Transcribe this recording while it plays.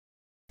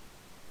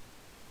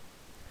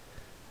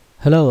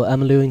Hello,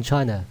 I'm Liu in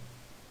China.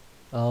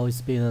 Oh, it's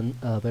been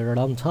a very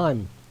long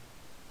time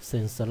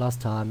since the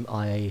last time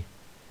I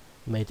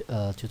made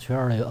a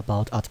tutorial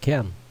about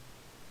ArtCAM.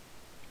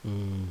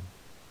 You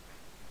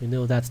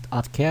know that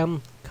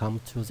ArtCAM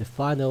come to the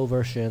final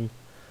version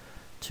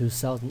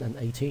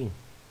 2018.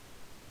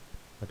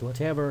 But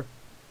whatever,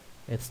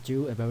 it's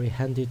still a very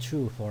handy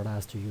tool for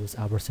us to use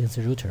our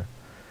CNC router.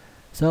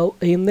 So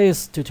in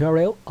this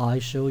tutorial, I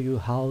show you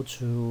how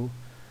to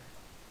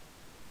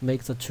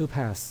make the two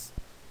paths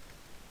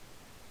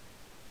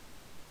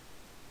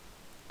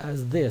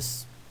as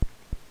this.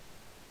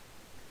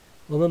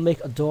 When we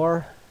make a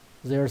door,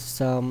 there's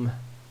some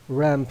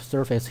ramp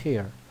surface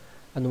here,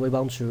 and we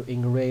want to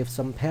engrave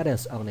some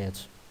patterns on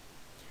it.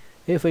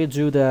 If we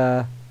do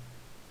the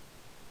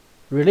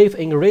relief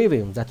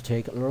engraving, that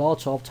takes a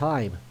lot of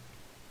time.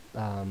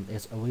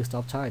 It's a waste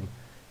of time,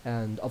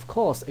 and of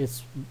course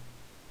it's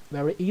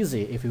very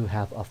easy if you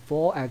have a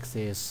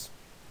 4-axis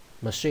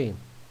machine.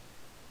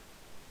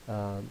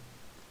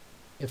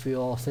 If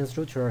your CNC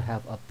router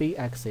have a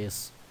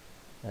B-axis,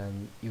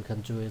 and you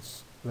can do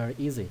it very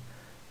easy.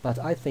 But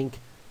I think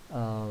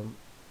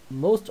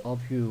most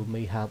of you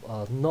may have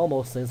a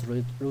normal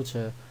CNC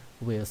router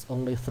with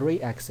only 3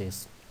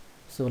 axes.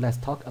 So let's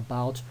talk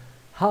about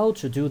how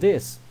to do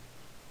this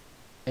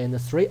in the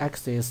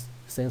 3-axis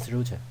CNC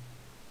router.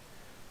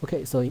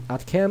 Okay, so in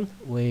ArtCAM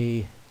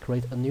we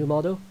create a new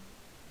model.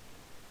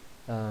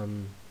 I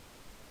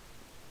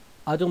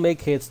don't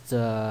make it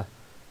the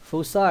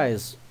full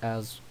size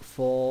as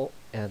 4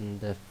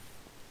 and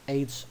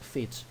 8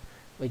 feet.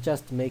 We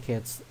just make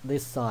it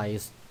this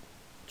size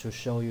to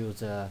show you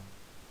the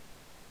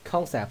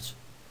concept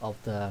of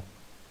the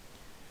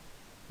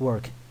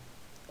work.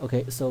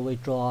 Okay, so we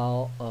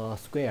draw a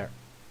square.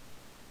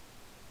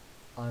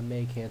 I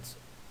make it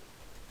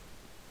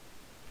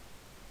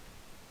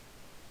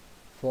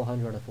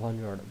 400 and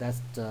 400.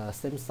 That's the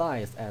same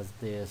size as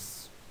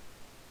this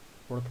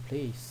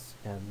workpiece,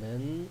 and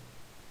then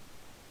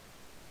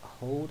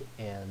hold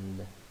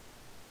and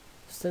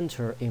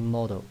center in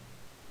model.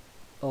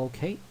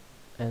 Okay,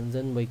 and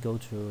then we go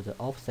to the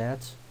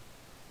offset,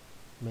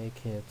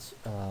 make it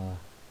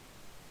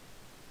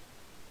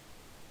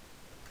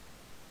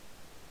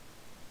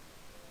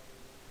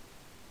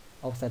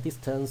offset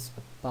distance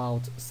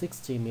about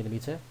 60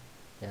 millimeter,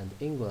 and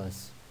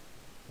inverse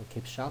we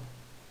keep sharp.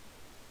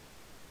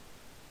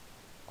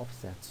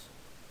 Offset.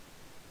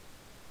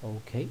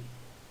 Okay,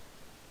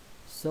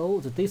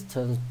 so the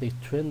distance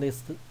between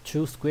these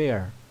two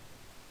squares,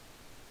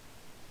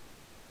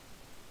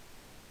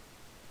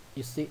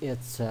 you see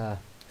it's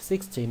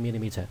 60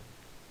 millimeter.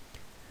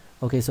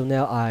 Okay, so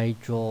now I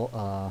draw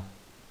a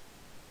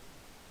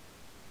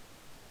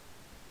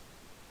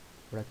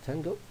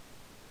rectangle,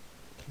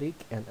 click,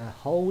 and I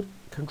hold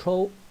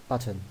Control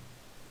button,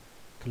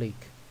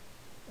 click,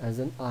 and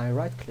then I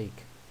right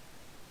click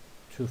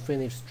to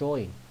finish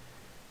drawing.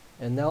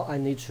 And now I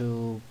need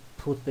to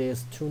put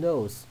these two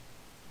nodes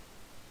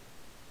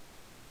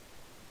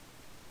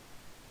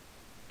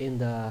in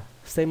the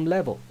same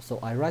level, so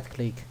I right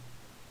click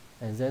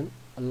and then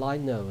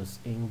align nodes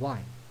in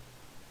Y.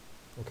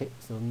 Okay,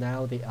 so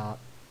now they are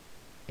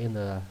in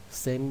the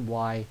same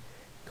Y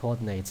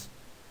coordinates,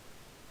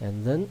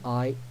 and then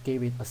I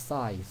give it a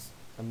size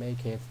and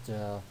make it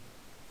the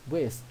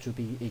width to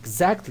be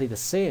exactly the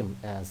same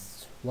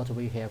as what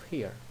we have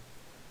here.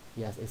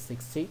 Yes, it's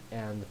 60,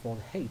 and for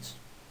the height,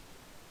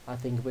 I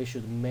think we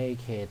should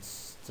make it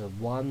the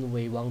one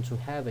we want to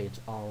have it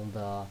on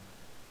the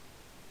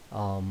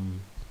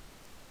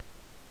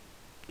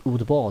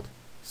wood board.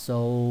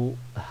 So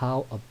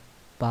how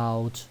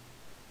about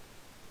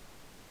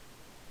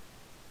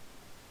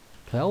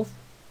 12?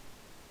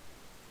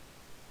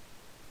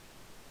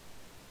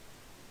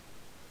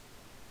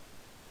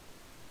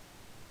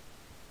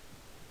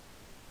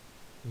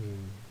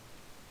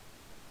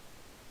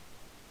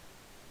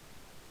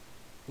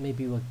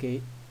 Maybe we'll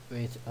give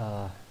it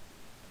a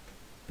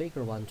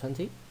bigger one,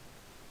 20.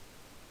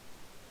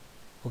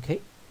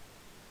 Okay,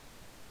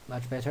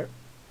 much better.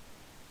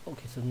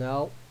 Okay, so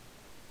now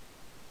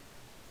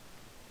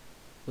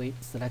we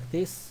select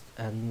this,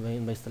 and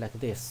when we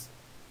select this,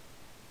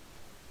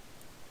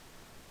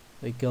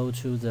 we go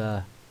to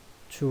the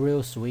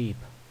tool sweep,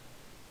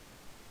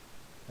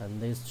 and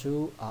these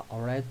two are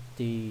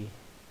already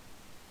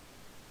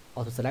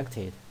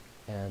auto-selected,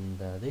 and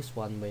this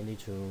one we need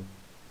to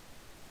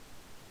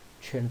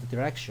change the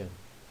direction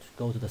to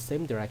go to the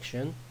same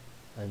direction,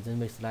 and then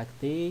we select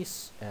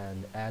this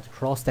and add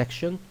cross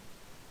section,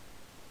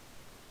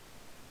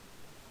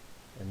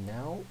 and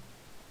now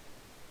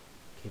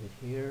keep it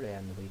here,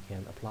 and we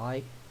can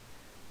apply.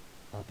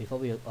 Before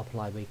we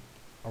apply, we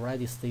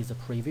already see the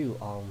preview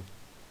on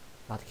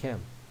ArtCAM.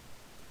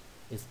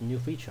 It's a new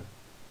feature.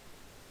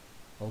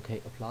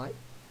 Okay, apply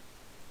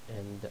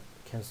and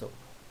cancel.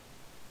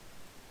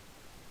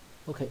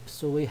 Okay,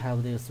 so we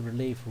have this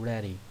relief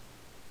ready.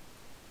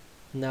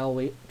 Now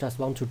we just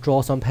want to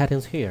draw some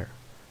patterns here.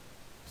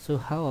 So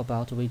how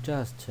about we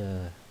just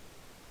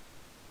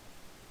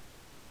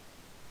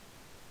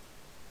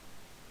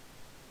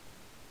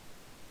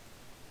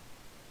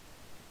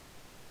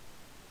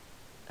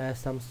add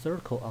some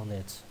circle on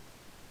it.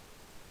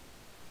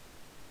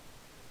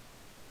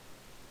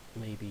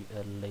 Maybe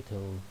a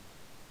little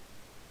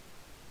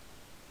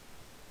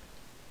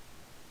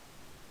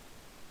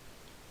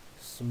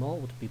small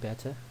would be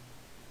better.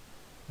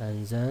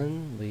 And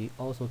then we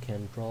also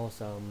can draw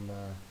some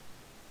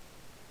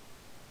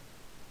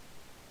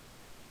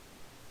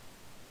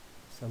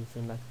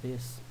something like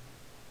this.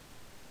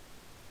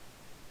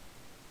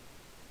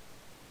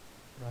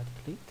 Right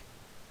click.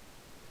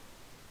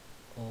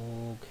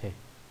 Okay.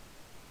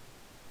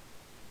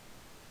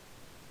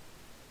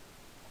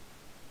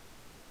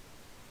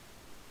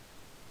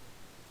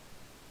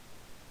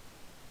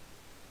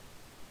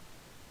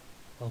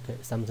 Okay,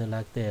 something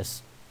like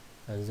this.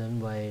 And then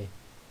we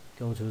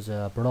go to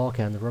the block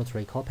and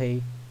rotary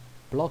copy,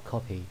 block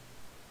copy,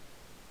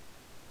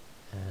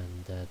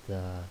 and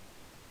the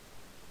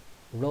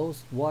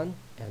rows 1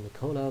 and the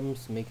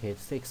columns make it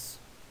 6,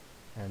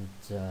 and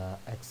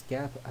X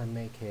gap I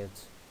make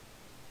it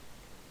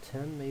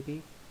 10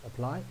 maybe.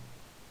 Apply.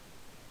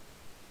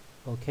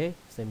 Okay,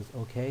 seems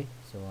okay.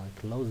 So I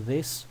close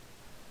this.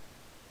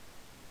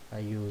 I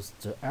use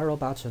the arrow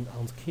button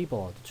on the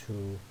keyboard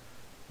to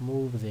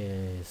move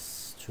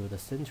this to the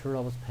center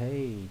of the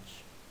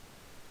page.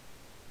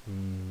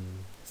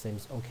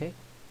 Seems okay.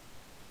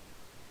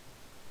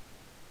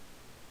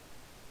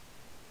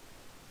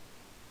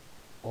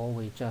 Or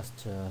we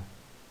just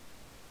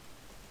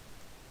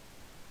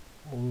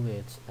move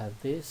it at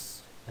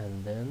this,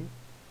 and then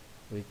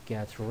we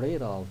get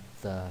rid of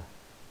the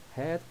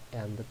head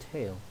and the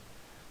tail,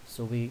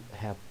 so we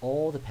have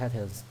all the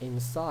patterns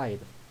inside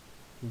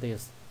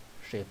this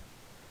shape.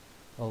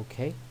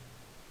 Okay,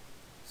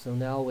 so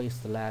now we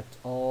select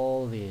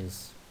all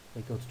these.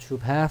 We go to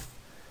toolpath,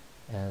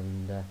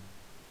 and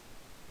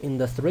in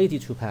the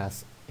 3D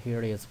toolpath,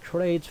 here is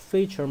create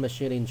feature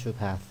machining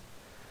toolpath.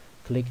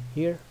 Click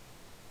here,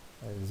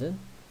 and then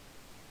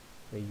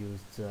we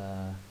use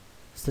the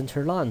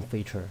center line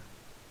feature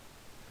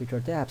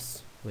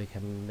depth. We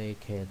can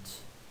make it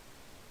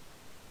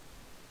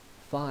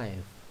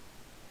 5,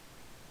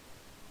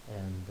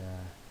 and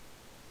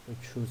we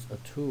choose a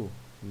tool,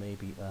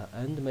 maybe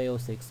end mill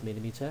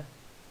 6mm.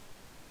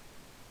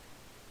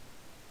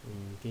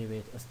 Give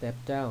it a step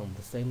down,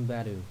 the same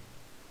value.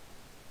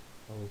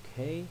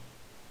 Okay,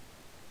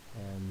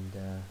 and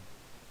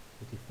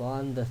we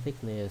define the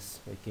thickness.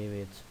 We give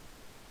it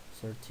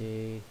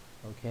 30.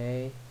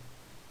 Okay.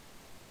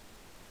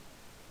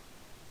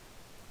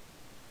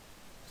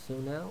 So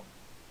now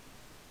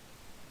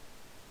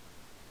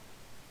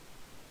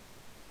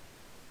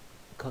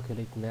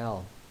calculate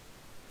now.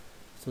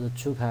 So the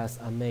two paths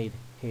are made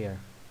here.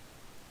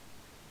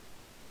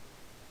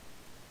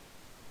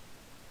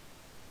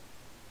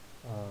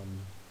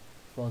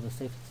 For the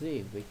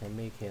safety, we can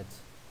make it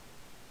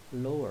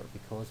lower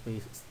because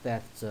we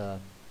stacked the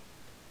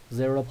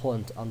 0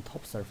 point on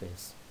top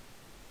surface.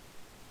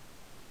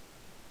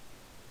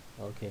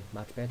 Okay,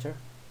 much better.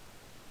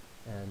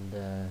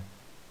 And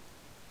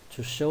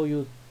to show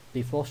you,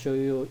 before show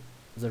you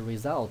the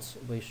results,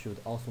 we should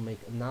also make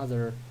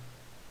another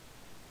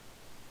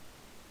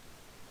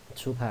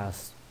two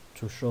paths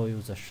to show you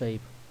the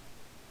shape.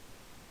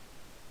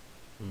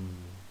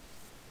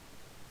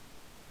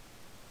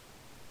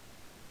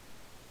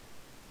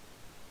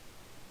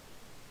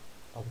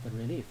 Of the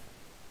relief.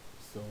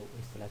 So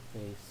we select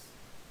this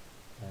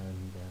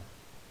and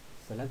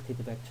selected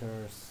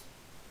vectors.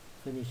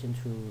 Finishing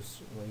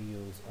tools, we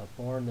use a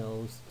bore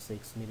nose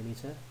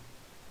 6mm.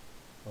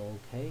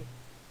 Okay,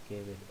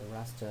 give it a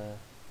raster.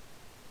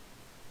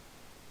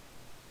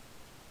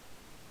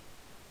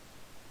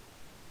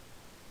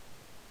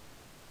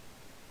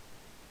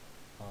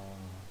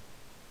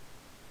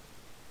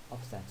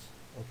 Offset.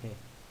 Okay.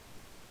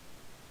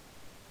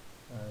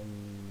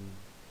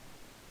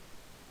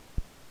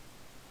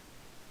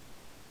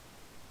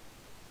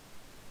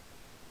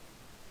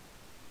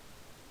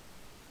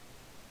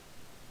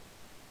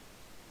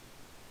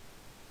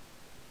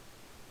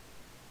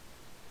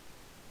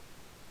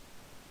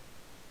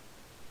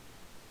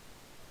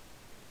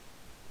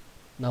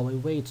 Now we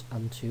wait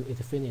until it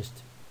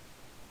finished.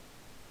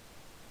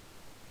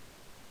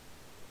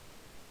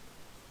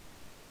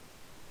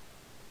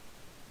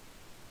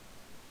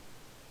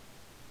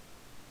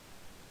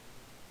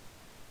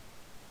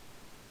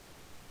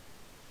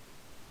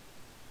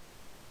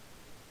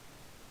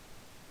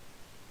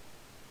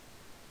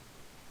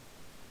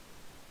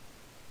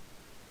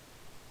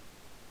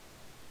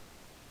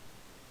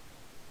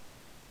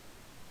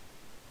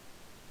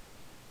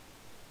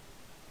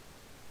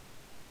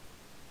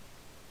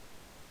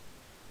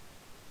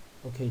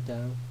 Okay,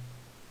 done.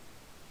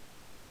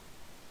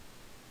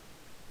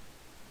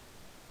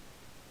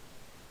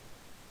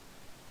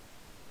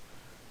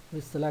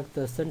 We select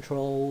the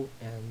central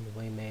and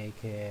we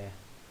make a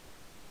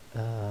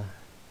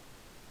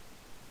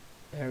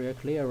area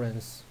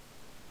clearance,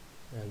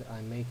 and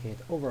I make it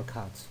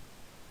overcut.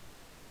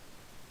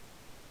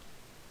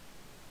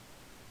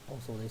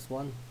 Also this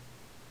one.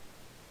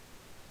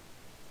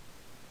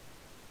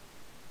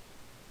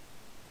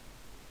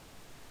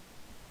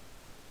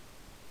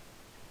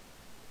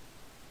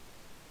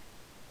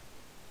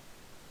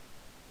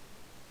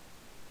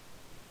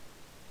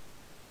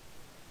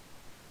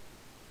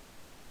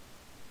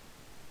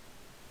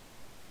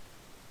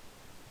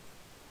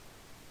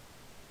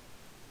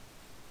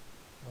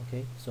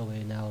 Okay, so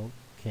we now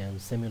can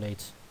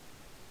simulate.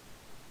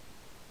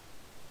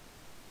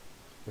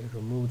 We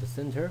remove the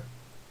center.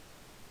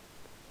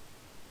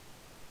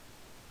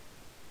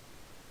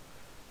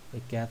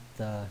 We get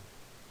the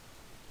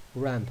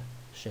ramp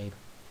shape.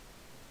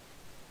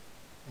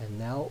 And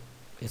now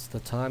it's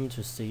the time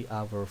to see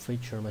our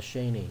feature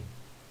machining.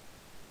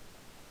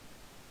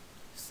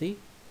 See?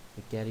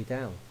 We get it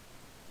down.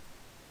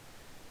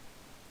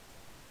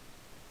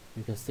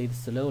 You can see it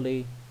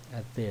slowly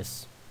at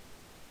this.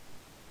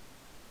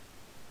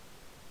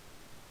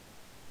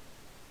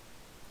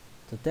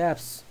 The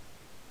depth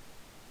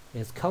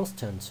is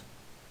constant.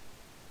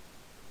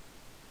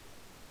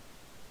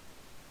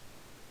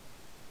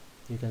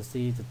 You can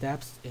see the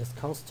depth is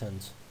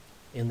constant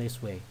in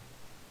this way.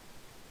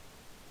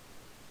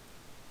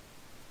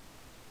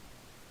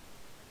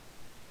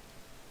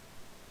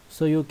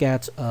 So you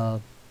get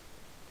a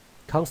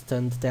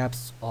constant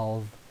depth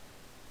of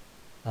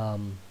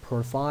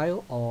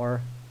profile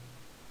or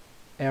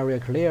area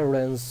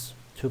clearance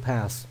to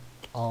pass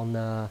on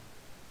a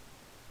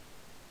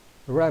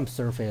ramp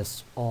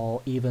surface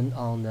or even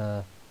on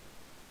a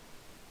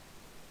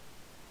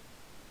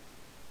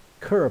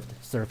curved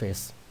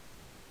surface.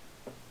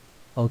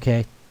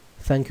 Okay,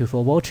 thank you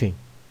for watching.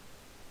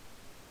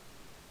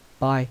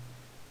 Bye.